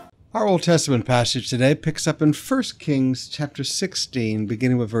Our Old Testament passage today picks up in 1 Kings chapter 16,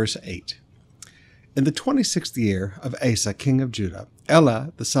 beginning with verse 8. In the 26th year of Asa, king of Judah,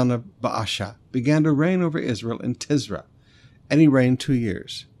 Elah, the son of Baasha, began to reign over Israel in Tisra, and he reigned 2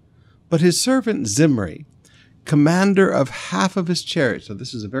 years. But his servant Zimri, commander of half of his chariots, so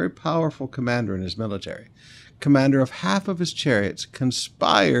this is a very powerful commander in his military, commander of half of his chariots,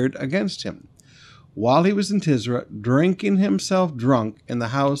 conspired against him, while he was in Tisra, drinking himself drunk in the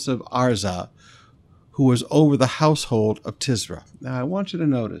house of Arzah, who was over the household of Tisra. Now, I want you to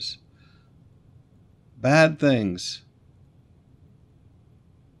notice, bad things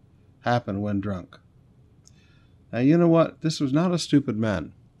happen when drunk. Now, you know what? This was not a stupid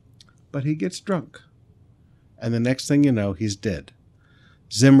man, but he gets drunk. And the next thing you know, he's dead.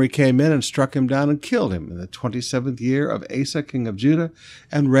 Zimri came in and struck him down and killed him in the 27th year of Asa, king of Judah,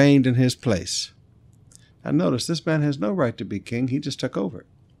 and reigned in his place. Now notice, this man has no right to be king. He just took over.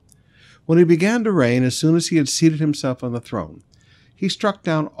 When he began to reign, as soon as he had seated himself on the throne, he struck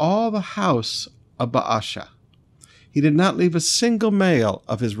down all the house of Baasha. He did not leave a single male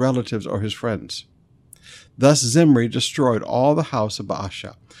of his relatives or his friends. Thus Zimri destroyed all the house of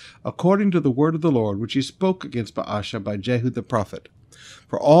Baasha, according to the word of the Lord, which he spoke against Baasha by Jehu the prophet.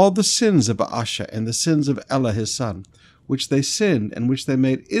 For all the sins of Baasha and the sins of Elah his son, which they sinned and which they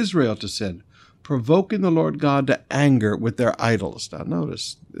made Israel to sin, provoking the Lord God to anger with their idols. Now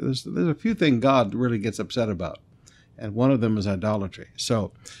notice, there's a few things God really gets upset about, and one of them is idolatry.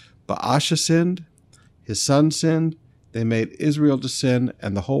 So Baasha sinned, his son sinned, they made Israel to sin,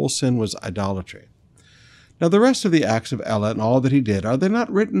 and the whole sin was idolatry. Now the rest of the acts of Elah and all that he did, are they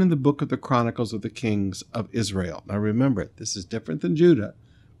not written in the book of the Chronicles of the Kings of Israel? Now remember, this is different than Judah,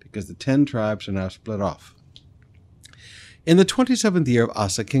 because the 10 tribes are now split off. In the 27th year of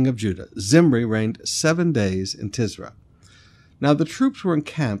Asa, king of Judah, Zimri reigned 7 days in Tisra. Now the troops were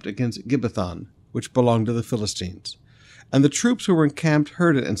encamped against Gibbethon, which belonged to the Philistines. And the troops who were encamped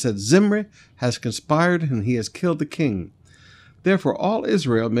heard it and said, Zimri has conspired and he has killed the king. Therefore all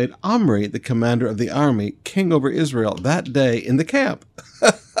Israel made Omri, the commander of the army, king over Israel that day in the camp.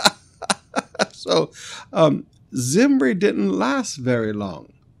 So Zimri didn't last very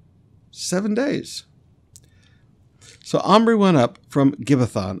long. 7 days. So Omri went up from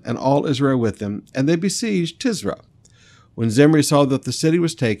Gibbethon, and all Israel with him, and they besieged Tisra. When Zimri saw that the city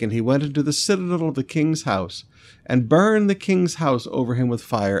was taken, he went into the citadel of the king's house, and burned the king's house over him with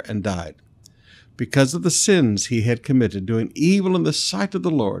fire, and died, because of the sins he had committed, doing evil in the sight of the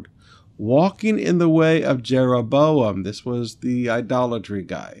Lord, walking in the way of Jeroboam. This was the idolatry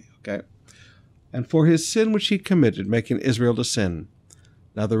guy, okay? And for his sin which he committed, making Israel to sin.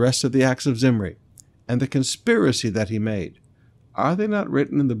 Now the rest of the acts of Zimri, and the conspiracy that he made, are they not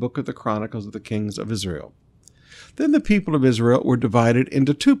written in the book of the Chronicles of the Kings of Israel? Then the people of Israel were divided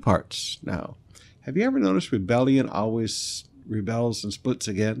into 2 parts. Now, have you ever noticed rebellion always rebels and splits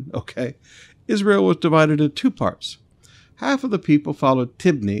again? Okay. Israel was divided into 2 parts. Half of the people followed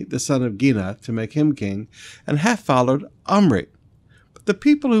Tibni, the son of Ginath, to make him king, and half followed Omri. But the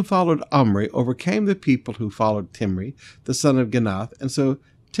people who followed Omri overcame the people who followed Timri, the son of Ginath, and so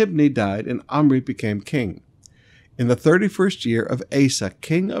Tibni died, and Omri became king. In the 31st year of Asa,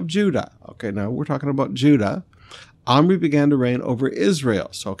 king of Judah, okay, now we're talking about Judah, Omri began to reign over Israel.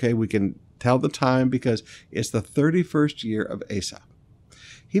 So, okay, we can tell the time because it's the 31st year of Asa.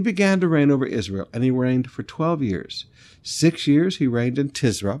 He began to reign over Israel, and he reigned for 12 years. 6 years he reigned in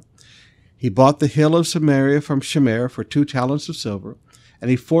Tisra. He bought the hill of Samaria from Shemer for 2 talents of silver, and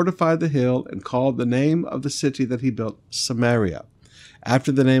he fortified the hill and called the name of the city that he built Samaria,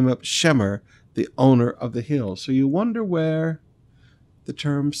 after the name of Shemer, the owner of the hill. So you wonder where the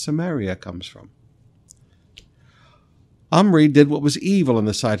term Samaria comes from. Omri did what was evil in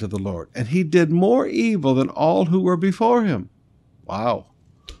the sight of the Lord, and he did more evil than all who were before him. Wow.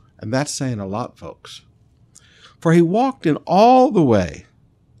 And that's saying a lot, folks. For he walked in all the way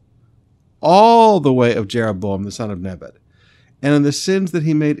of Jeroboam, the son of Nebat, and in the sins that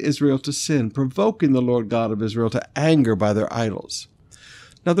he made Israel to sin, provoking the Lord God of Israel to anger by their idols.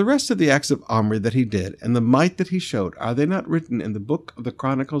 Now the rest of the acts of Omri that he did, and the might that he showed, are they not written in the book of the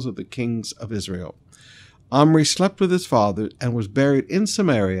Chronicles of the Kings of Israel? Omri slept with his father and was buried in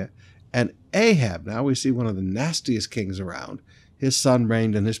Samaria, and Ahab, now we see one of the nastiest kings around, his son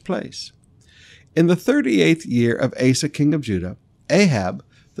reigned in his place. In the 38th year of Asa, king of Judah, Ahab,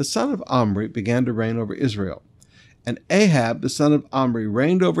 the son of Omri, began to reign over Israel. And Ahab, the son of Omri,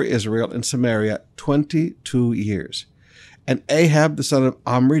 reigned over Israel in Samaria 22 years. And Ahab, the son of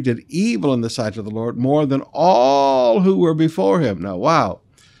Omri, did evil in the sight of the Lord more than all who were before him. Now, wow.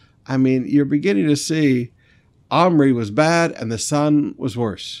 I mean, you're beginning to see Omri was bad and the son was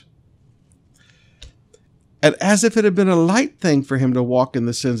worse. And as if it had been a light thing for him to walk in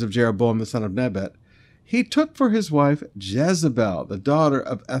the sins of Jeroboam the son of Nebat, he took for his wife Jezebel, the daughter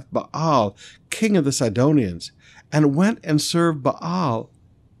of Ethbaal, king of the Sidonians, and went and served Baal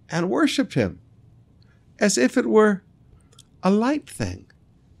and worshipped him, as if it were a light thing,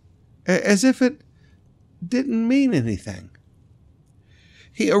 as if it didn't mean anything.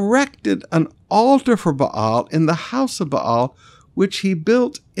 He erected an altar for Baal in the house of Baal, which he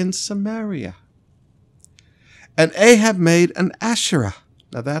built in Samaria. And Ahab made an Asherah.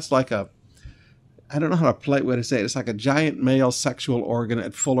 Now that's like I don't know how to polite way to say it. It's like a giant male sexual organ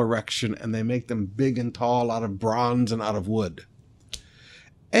at full erection, and they make them big and tall out of bronze and out of wood.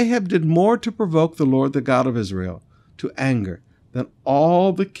 Ahab did more to provoke the Lord, the God of Israel, to anger than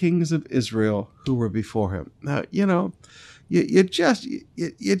all the kings of Israel who were before him. Now, you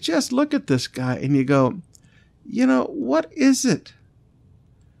just look at this guy and you go, what is it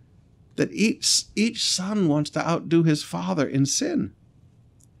that each son wants to outdo his father in sin?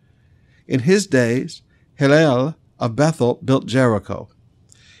 In his days, Hillel of Bethel built Jericho.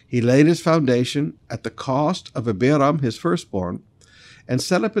 He laid his foundation at the cost of Abiram, his firstborn, and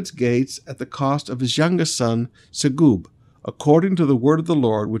set up its gates at the cost of his youngest son, Segub, according to the word of the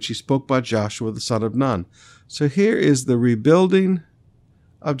Lord, which he spoke by Joshua the son of Nun. So here is the rebuilding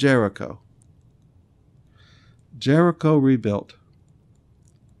of Jericho. Jericho rebuilt.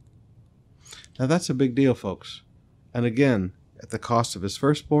 Now that's a big deal, folks. And again, at the cost of his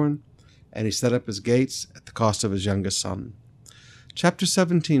firstborn, and he set up his gates at the cost of his youngest son. Chapter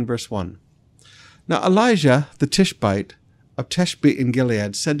 17, verse 1. Now Elijah the Tishbite of Tishbe in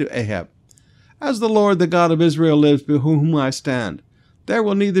Gilead said to Ahab, As the Lord, the God of Israel, lives before whom I stand, there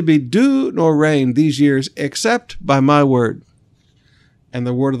will neither be dew nor rain these years except by my word. And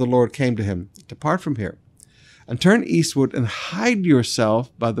the word of the Lord came to him, Depart from here, and turn eastward, and hide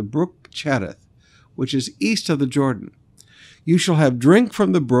yourself by the brook Cherith, which is east of the Jordan. You shall have drink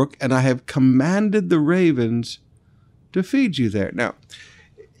from the brook, and I have commanded the ravens to feed you there. Now,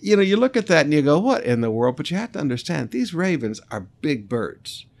 you look at that and you go, what in the world? But you have to understand, these ravens are big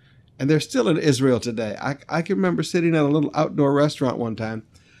birds. And they're still in Israel today. I can remember sitting at a little outdoor restaurant one time,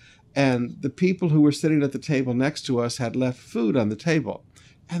 and the people who were sitting at the table next to us had left food on the table.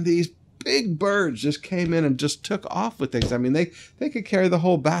 And these big birds just came in and just took off with things. I mean, they could carry the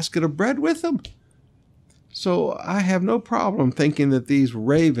whole basket of bread with them. So I have no problem thinking that these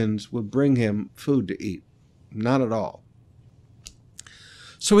ravens would bring him food to eat. Not at all.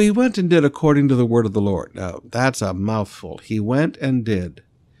 So he went and did according to the word of the Lord. Now, that's a mouthful. He went and did.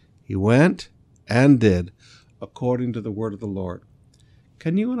 He went and did according to the word of the Lord.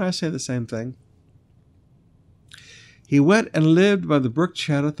 Can you and I say the same thing? He went and lived by the brook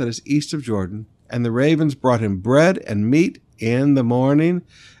Cherith that is east of Jordan, and the ravens brought him bread and meat in the morning,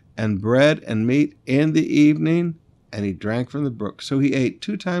 and bread and meat in the evening, and he drank from the brook. So he ate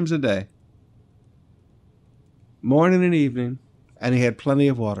 2 times a day, morning and evening, and he had plenty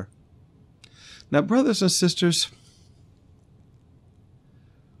of water. Now, brothers and sisters,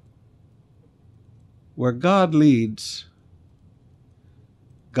 where God leads,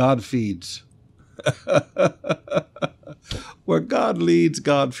 God feeds. Where God leads,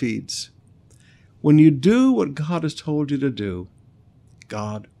 God feeds. When you do what God has told you to do,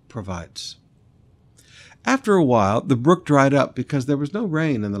 God provides. After a while, the brook dried up because there was no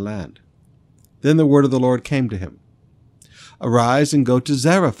rain in the land. Then the word of the Lord came to him. Arise and go to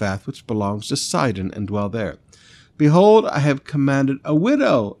Zarephath, which belongs to Sidon, and dwell there. Behold, I have commanded a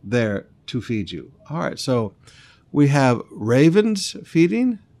widow there to feed you. All right, so we have ravens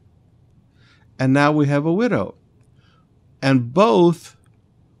feeding, and now we have a widow. And both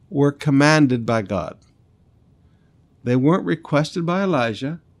were commanded by God. They weren't requested by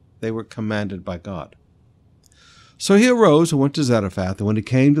Elijah. They were commanded by God. So he arose and went to Zarephath, and when he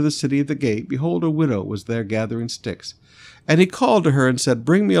came to the city of the gate, behold, a widow was there gathering sticks. And he called to her and said,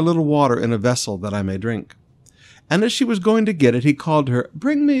 Bring me a little water in a vessel that I may drink. And as she was going to get it, he called to her,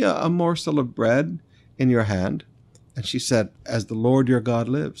 Bring me a morsel of bread in your hand. And she said, As the Lord your God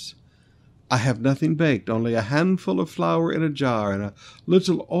lives, I have nothing baked, only a handful of flour in a jar and a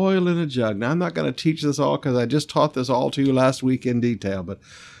little oil in a jug. Now, I'm not going to teach this all because I just taught this all to you last week in detail. But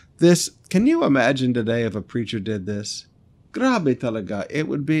this, can you imagine today if a preacher did this? Grabe talaga. It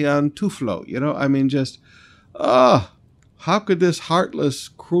would be on tuflo, I mean, just, how could this heartless,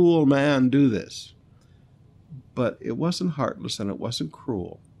 cruel man do this? But it wasn't heartless and it wasn't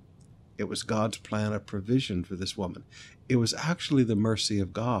cruel. It was God's plan of provision for this woman. It was actually the mercy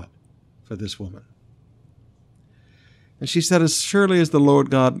of God for this woman. And she said, As surely as the Lord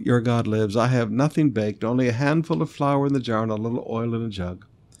God, your God lives, I have nothing baked, only a handful of flour in the jar and a little oil in a jug.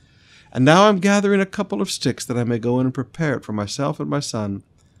 And now I'm gathering a couple of sticks that I may go in and prepare it for myself and my son,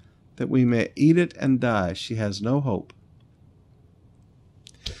 that we may eat it and die. She has no hope.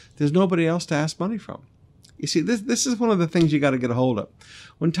 There's nobody else to ask money from. You see, this is one of the things you got to get a hold of.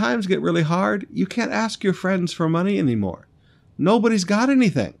 When times get really hard, you can't ask your friends for money anymore. Nobody's got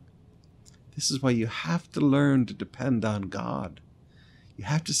anything. This is why you have to learn to depend on God. You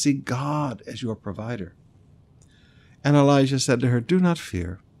have to see God as your provider. And Elijah said to her, "Do not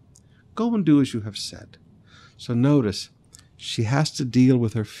fear. Go and do as you have said." So notice, she has to deal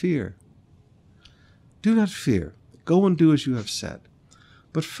with her fear. Do not fear. Go and do as you have said.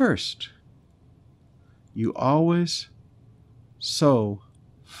 But first, you always sow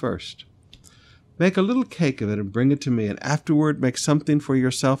first. Make a little cake of it and bring it to me, and afterward make something for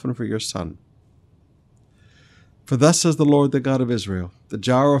yourself and for your son. For thus says the Lord, the God of Israel, the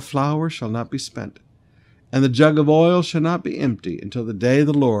jar of flour shall not be spent, and the jug of oil shall not be empty, until the day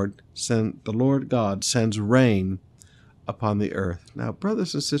the Lord God sends rain upon the earth. Now,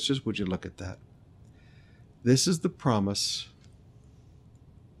 brothers and sisters, would you look at that? This is the promise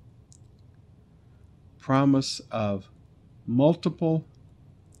of multiple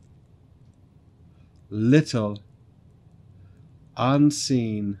little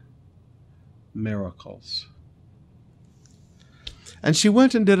unseen miracles. And she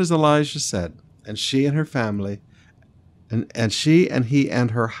went and did as Elijah said, and she and her family, and she and he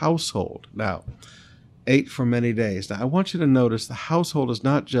and her household, now, ate for many days. Now, I want you to notice the household is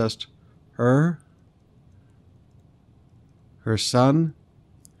not just her son,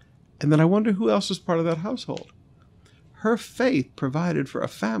 and then I wonder who else was part of that household. Her faith provided for a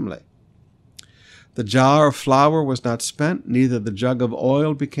family. The jar of flour was not spent, neither the jug of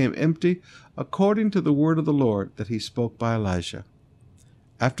oil became empty, according to the word of the Lord that he spoke by Elijah.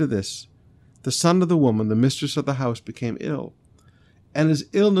 After this, the son of the woman, the mistress of the house, became ill, and his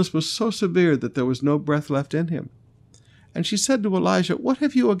illness was so severe that there was no breath left in him. And she said to Elijah, "What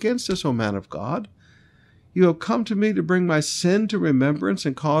have you against us, O man of God? You have come to me to bring my sin to remembrance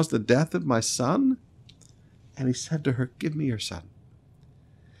and cause the death of my son?" And he said to her, "Give me your son."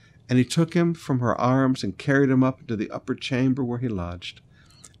 And he took him from her arms and carried him up into the upper chamber where he lodged,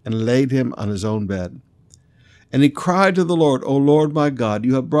 and laid him on his own bed. And he cried to the Lord, "O Lord my God,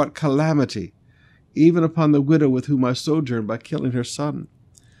 you have brought calamity, even upon the widow with whom I sojourned, by killing her son."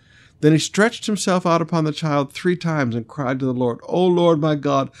 Then he stretched himself out upon the child 3 times and cried to the Lord, "O Lord my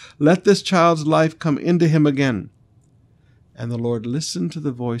God, let this child's life come into him again." And the Lord listened to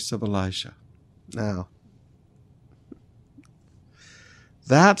the voice of Elijah. Now,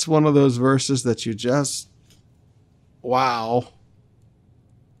 that's one of those verses that you just, wow.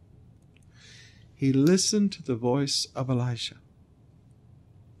 He listened to the voice of Elijah.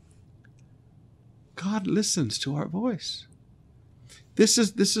 God listens to our voice. This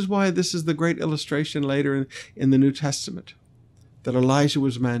is why this is the great illustration later in the New Testament, that Elijah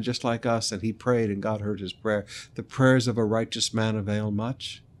was a man just like us, and he prayed and God heard his prayer. The prayers of a righteous man avail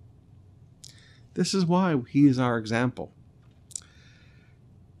much. This is why he is our example.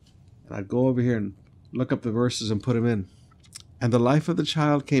 And I'd go over here and look up the verses and put them in. And the life of the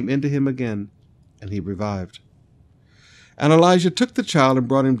child came into him again, and he revived. And Elijah took the child and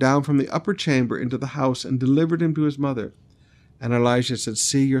brought him down from the upper chamber into the house and delivered him to his mother. And Elijah said,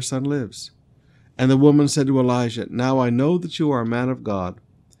 "See, your son lives." And the woman said to Elijah, "Now I know that you are a man of God,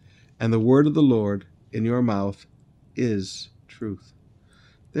 and the word of the Lord in your mouth is truth."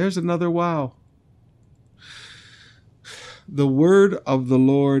 There's another wow. The word of the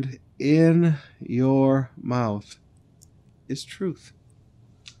Lord in your mouth is truth.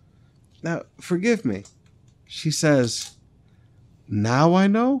 Now, forgive me. She says, "Now I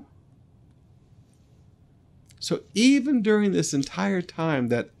know." So even during this entire time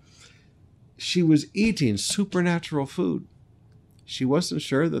that she was eating supernatural food, she wasn't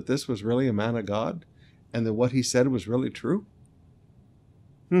sure that this was really a man of God and that what he said was really true.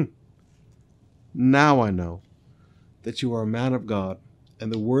 Now I know that you are a man of God,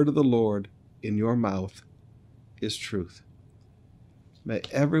 and the word of the Lord in your mouth is truth. May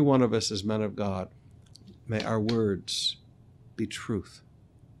every one of us as men of God, may our words be truth.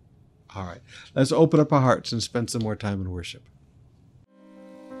 All right, let's open up our hearts and spend some more time in worship.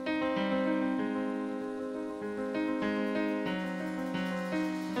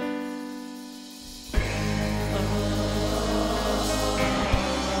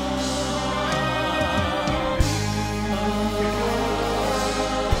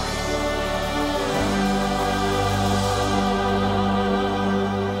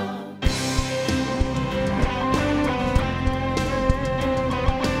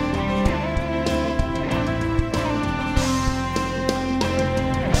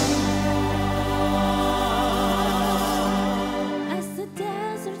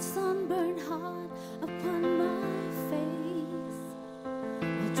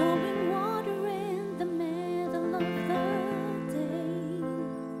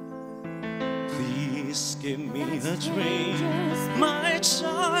 Please give me a drink. My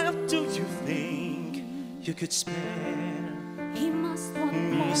child, do you think you could spare He must want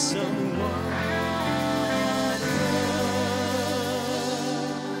me more some water?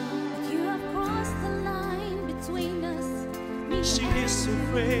 You have crossed the line between us. Me She and is so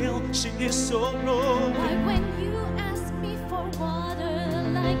frail, she is so low. why when you ask me for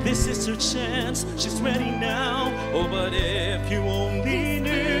water like This is her chance, she's ready now. Oh, but if you only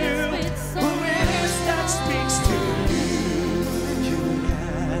knew who it is that speaks to you, you would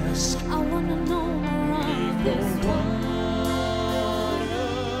ask I wanna know more of this water.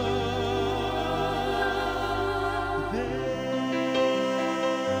 There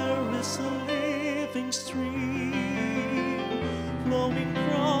is a living stream flowing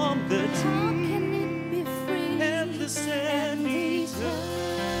from the How deep, can it be free? endless and eternal.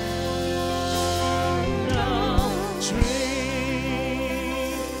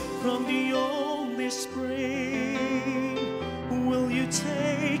 Drink from the only spring. Will you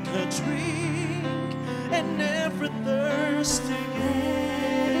take a drink and never thirst again?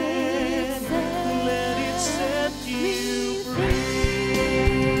 Let it set you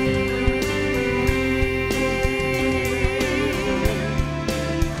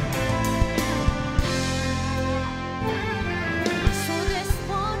So this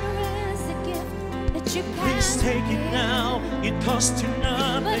water is a gift that you Please can't take it give. now, it costs you But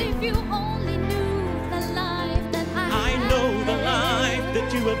nothing. if you only knew the life that I know the have life lived, that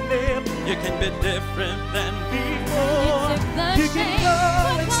you have lived. You can be different than before. You took the You can shame go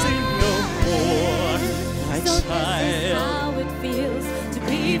for and sin no more. My So this is child, how it feels to be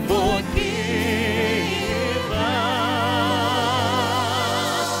be forgiven.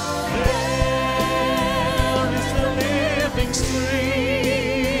 There is a living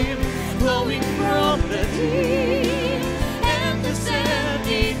stream flowing from the deep, endless and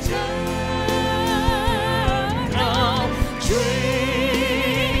eternal.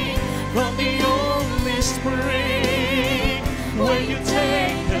 Drink from the only spring, where you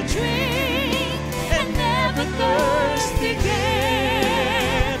take a drink and never thirst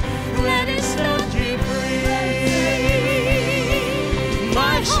again. Let it set you free.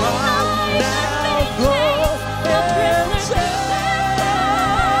 My child, now go and tell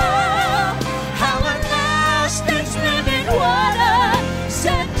how at last this living water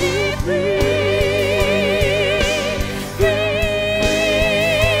set me free.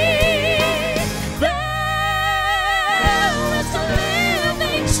 There is a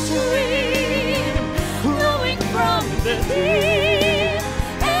living stream flowing from the deep,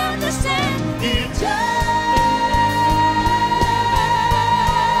 endless and eternal.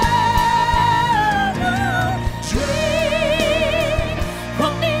 Drink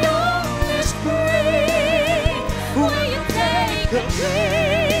from the only spring, where you take a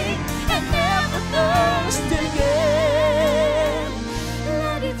drink and never thirst again.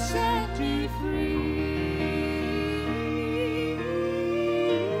 Let it set you free.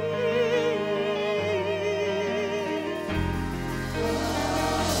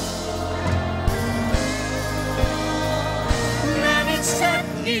 Let it set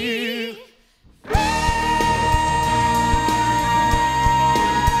you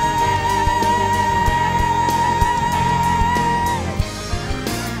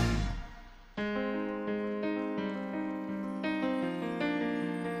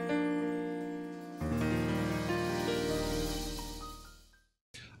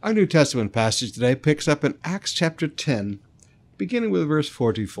Our New Testament passage today picks up in Acts chapter 10, beginning with verse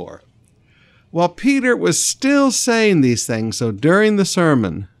 44. While Peter was still saying these things, so during the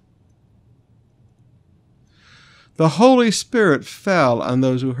sermon, the Holy Spirit fell on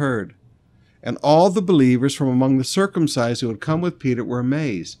those who heard. And all the believers from among the circumcised who had come with Peter were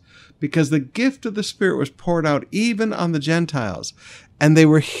amazed, because the gift of the Spirit was poured out even on the Gentiles. And they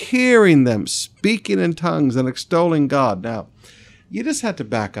were hearing them speaking in tongues and extolling God. Now, you just had to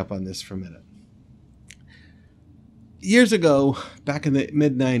back up on this for a minute. Years ago, back in the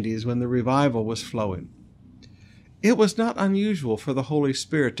mid-90s, when the revival was flowing, it was not unusual for the Holy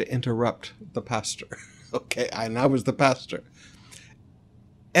Spirit to interrupt the pastor. Okay, and I was the pastor.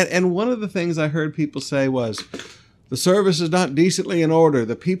 And one of the things I heard people say was, the service is not decently in order.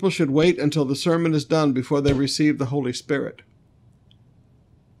 The people should wait until the sermon is done before they receive the Holy Spirit.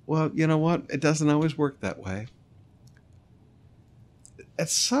 Well, you know what? It doesn't always work that way. At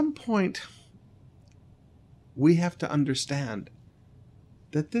some point, we have to understand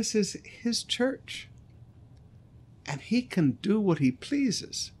that this is his church, and he can do what he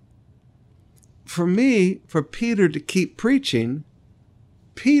pleases. For me, for Peter to keep preaching,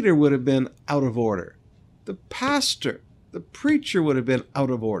 Peter would have been out of order. The pastor, the preacher would have been out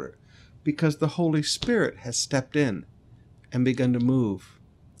of order. because the Holy Spirit has stepped in and begun to move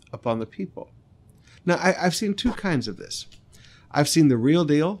upon the people. Now, I've seen two kinds of this. I've seen the real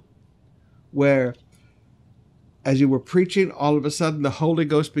deal, where as you were preaching, all of a sudden the Holy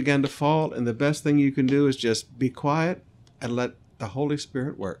Ghost began to fall, and the best thing you can do is just be quiet and let the Holy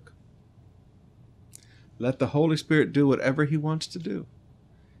Spirit work. Let the Holy Spirit do whatever he wants to do.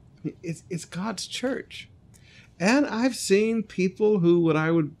 It's God's church. And I've seen people who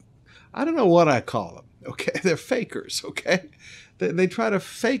I don't know what I call them, okay? They're fakers, okay? They try to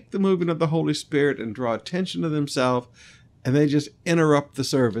fake the moving of the Holy Spirit and draw attention to themselves, and they just interrupt the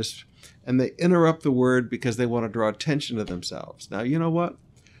service, and they interrupt the word because they want to draw attention to themselves. Now, you know what?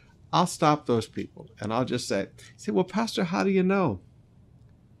 I'll stop those people, and I'll just say, well, Pastor, how do you know?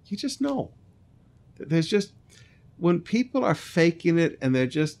 You just know. There's just, when people are faking it and they're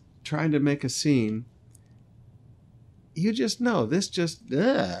just trying to make a scene, you just know this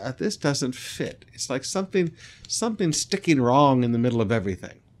doesn't fit. It's like something sticking wrong in the middle of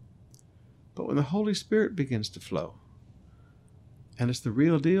everything. But when the Holy Spirit begins to flow, and it's the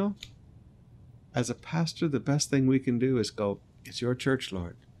real deal, as a pastor, the best thing we can do is go, it's your church,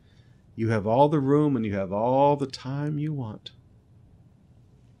 Lord. You have all the room and you have all the time you want.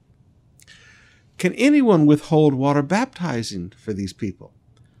 Can anyone withhold water baptizing for these people?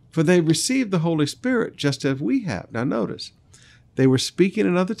 For they received the Holy Spirit just as we have. Now notice, they were speaking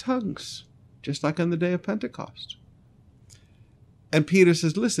in other tongues, just like on the day of Pentecost. And Peter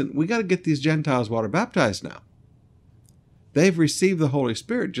says, listen, we got to get these Gentiles water baptized now. They've received the Holy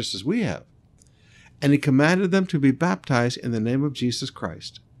Spirit just as we have. And he commanded them to be baptized in the name of Jesus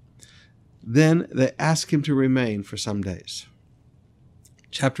Christ. Then they asked him to remain for some days.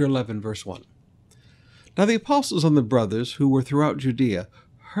 Chapter 11, verse 1. Now the apostles and the brothers who were throughout Judea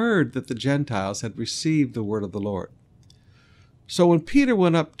heard that the Gentiles had received the word of the Lord. So when Peter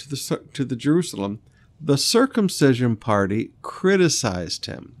went up to the Jerusalem, the circumcision party criticized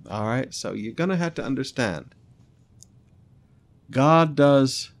him. All right, so you're going to have to understand. God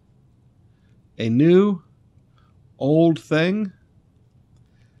does a new, old thing,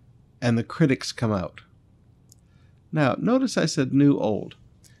 and the critics come out. Now, notice I said new, old.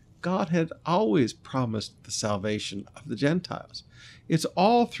 God had always promised the salvation of the Gentiles. It's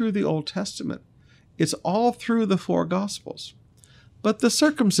all through the Old Testament. It's all through the four Gospels. But the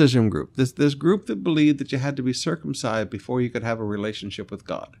circumcision group, this group that believed that you had to be circumcised before you could have a relationship with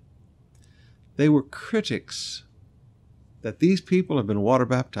God, they were critics that these people have been water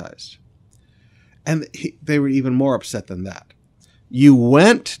baptized. And they were even more upset than that. You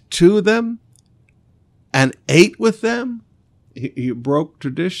went to them and ate with them? You broke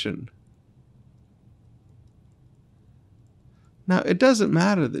tradition. Now, it doesn't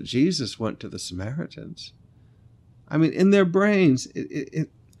matter that Jesus went to the Samaritans. I mean, in their brains,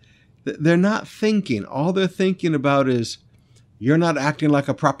 they're not thinking. All they're thinking about is, you're not acting like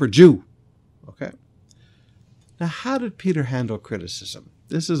a proper Jew. Okay? Now, how did Peter handle criticism?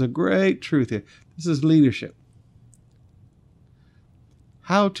 This is a great truth here. This is leadership.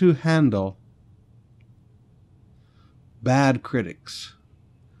 How to handle bad critics.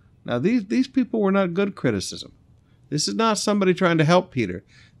 Now, these people were not good criticism. This is not somebody trying to help Peter.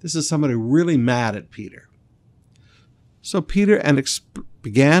 This is somebody really mad at Peter. So Peter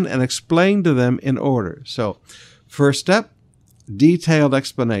began and explained to them in order. So, first step, detailed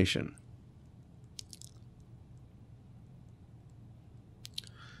explanation.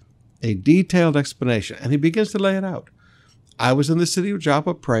 A detailed explanation. And he begins to lay it out. I was in the city of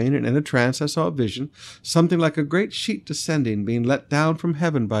Joppa praying, and in a trance I saw a vision, something like a great sheet descending, being let down from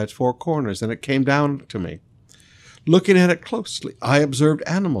heaven by its four corners, and it came down to me. Looking at it closely, I observed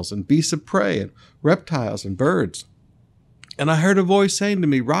animals and beasts of prey and reptiles and birds. And I heard a voice saying to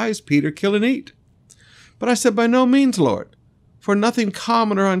me, Rise, Peter, kill and eat. But I said, By no means, Lord, for nothing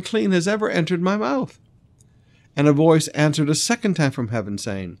common or unclean has ever entered my mouth. And a voice answered a second time from heaven,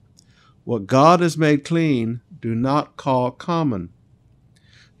 saying, What God has made clean, do not call common.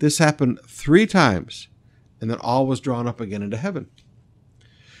 This happened 3 times, and then all was drawn up again into heaven.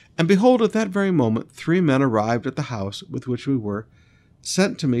 And behold, at that very moment, 3 men arrived at the house with which we were,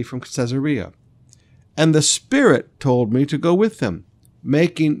 sent to me from Caesarea. And the Spirit told me to go with them,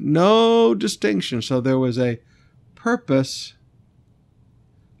 making no distinction. So there was a purpose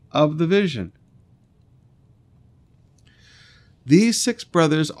of the vision. These 6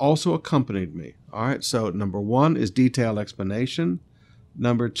 brothers also accompanied me. All right, so number 1 is detailed explanation.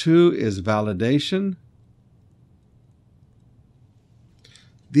 Number 2 is validation.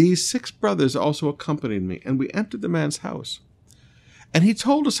 These 6 brothers also accompanied me, and we entered the man's house. And he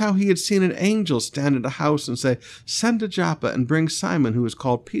told us how he had seen an angel stand in the house and say, Send to Joppa and bring Simon, who is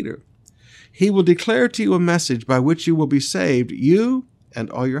called Peter. He will declare to you a message by which you will be saved, you and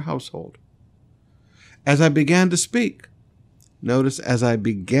all your household. As I began to speak, notice, as I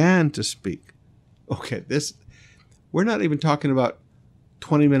began to speak. Okay, we're not even talking about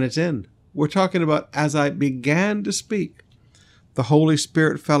 20 minutes in. We're talking about as I began to speak, the Holy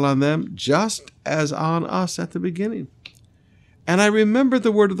Spirit fell on them just as on us at the beginning. And I remember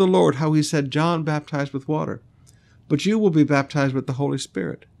the word of the Lord, how he said, John baptized with water, but you will be baptized with the Holy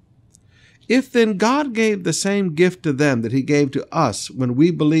Spirit. If then God gave the same gift to them that he gave to us when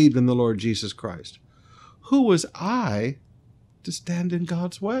we believed in the Lord Jesus Christ, who was I to stand in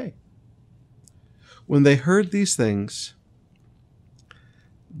God's way? When they heard these things,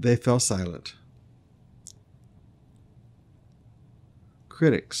 they fell silent.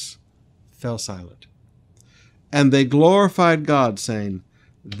 Critics fell silent. And they glorified God, saying,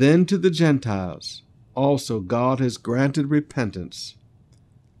 Then to the Gentiles also God has granted repentance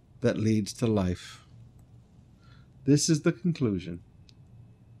that leads to life. This is the conclusion.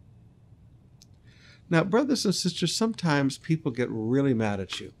 Now, brothers and sisters, sometimes people get really mad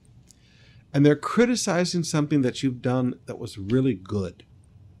at you, and they're criticizing something that you've done that was really good.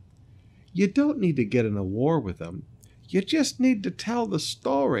 You don't need to get in a war with them. You just need to tell the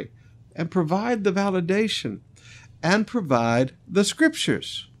story and provide the validation and provide the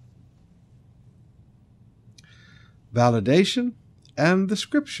scriptures. Validation and the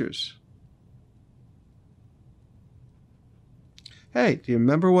scriptures. Hey, do you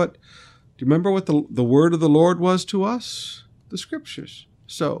remember what the word of the Lord was to us? The scriptures.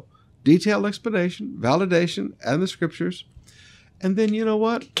 So, detailed explanation, validation, and the scriptures. And then you know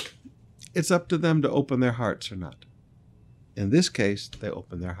what? It's up to them to open their hearts or not. In this case, they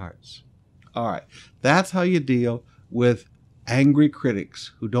open their hearts. All right. That's how you deal with angry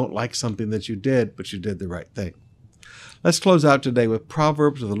critics who don't like something that you did, but you did the right thing. Let's close out today with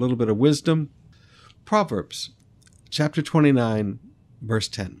Proverbs with a little bit of wisdom. Proverbs chapter 29, verse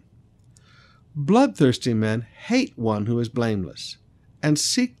 10. Bloodthirsty men hate one who is blameless and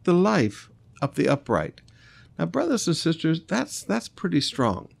seek the life of the upright. Now, brothers and sisters, that's pretty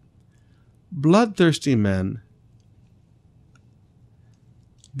strong. Bloodthirsty men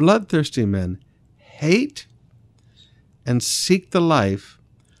hate and seek the life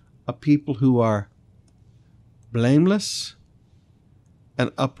of people who are blameless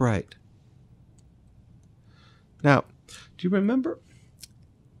and upright. Now, do you remember?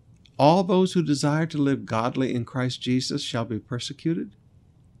 All those who desire to live godly in Christ Jesus shall be persecuted.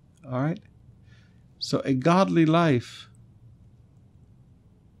 All right? So a godly life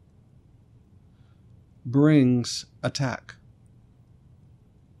brings attack.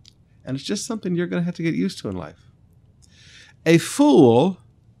 And it's just something you're going to have to get used to in life. A fool,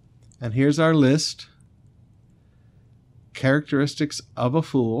 and here's our list, characteristics of a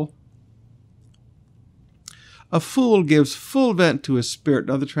fool. A fool gives full vent to his spirit.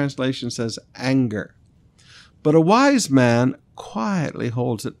 Another translation says anger. But a wise man quietly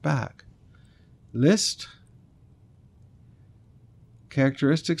holds it back. List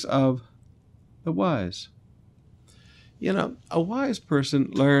characteristics of the wise. You know, a wise person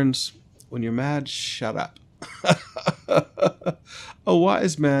learns when you're mad, shut up. A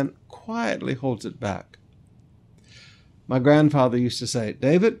wise man quietly holds it back. My grandfather used to say,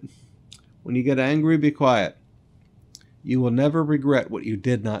 David, when you get angry, be quiet. You will never regret what you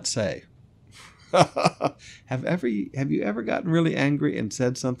did not say. Have you ever gotten really angry and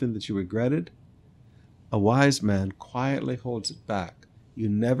said something that you regretted? A wise man quietly holds it back. You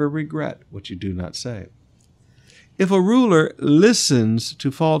never regret what you do not say. If a ruler listens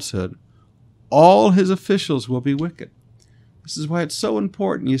to falsehood, all his officials will be wicked. This is why it's so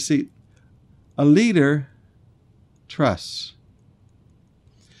important. You see, a leader trusts.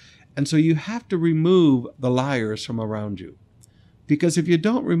 And so you have to remove the liars from around you. Because if you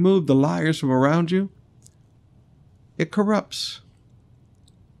don't remove the liars from around you, it corrupts.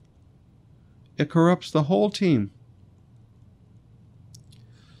 It corrupts the whole team.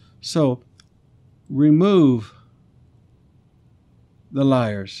 So, remove the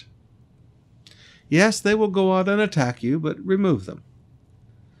liars. Yes, they will go out and attack you, but remove them.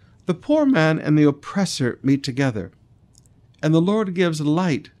 The poor man and the oppressor meet together, and the Lord gives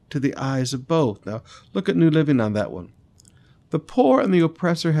light to the eyes of both. Now, look at New Living on that one. The poor and the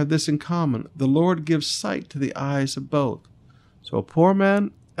oppressor have this in common. The Lord gives sight to the eyes of both. So a poor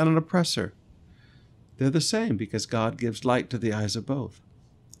man and an oppressor, they're the same because God gives light to the eyes of both.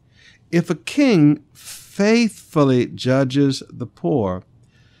 If a king faithfully judges the poor,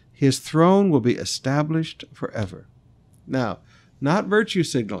 his throne will be established forever. Now, not virtue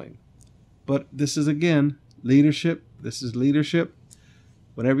signaling, but this is again leadership. This is leadership.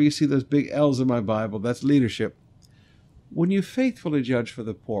 Whenever you see those big L's in my Bible, that's leadership. When you faithfully judge for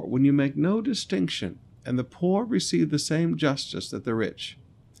the poor, when you make no distinction, and the poor receive the same justice that the rich,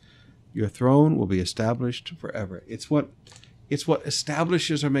 your throne will be established forever. It's what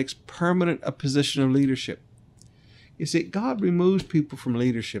establishes or makes permanent a position of leadership. You see, God removes people from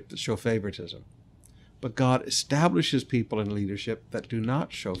leadership that show favoritism, but God establishes people in leadership that do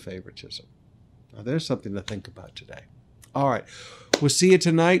not show favoritism. Now, there's something to think about today. All right, we'll see you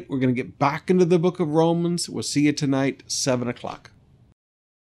tonight. We're going to get back into the book of Romans. We'll see you tonight, 7 o'clock.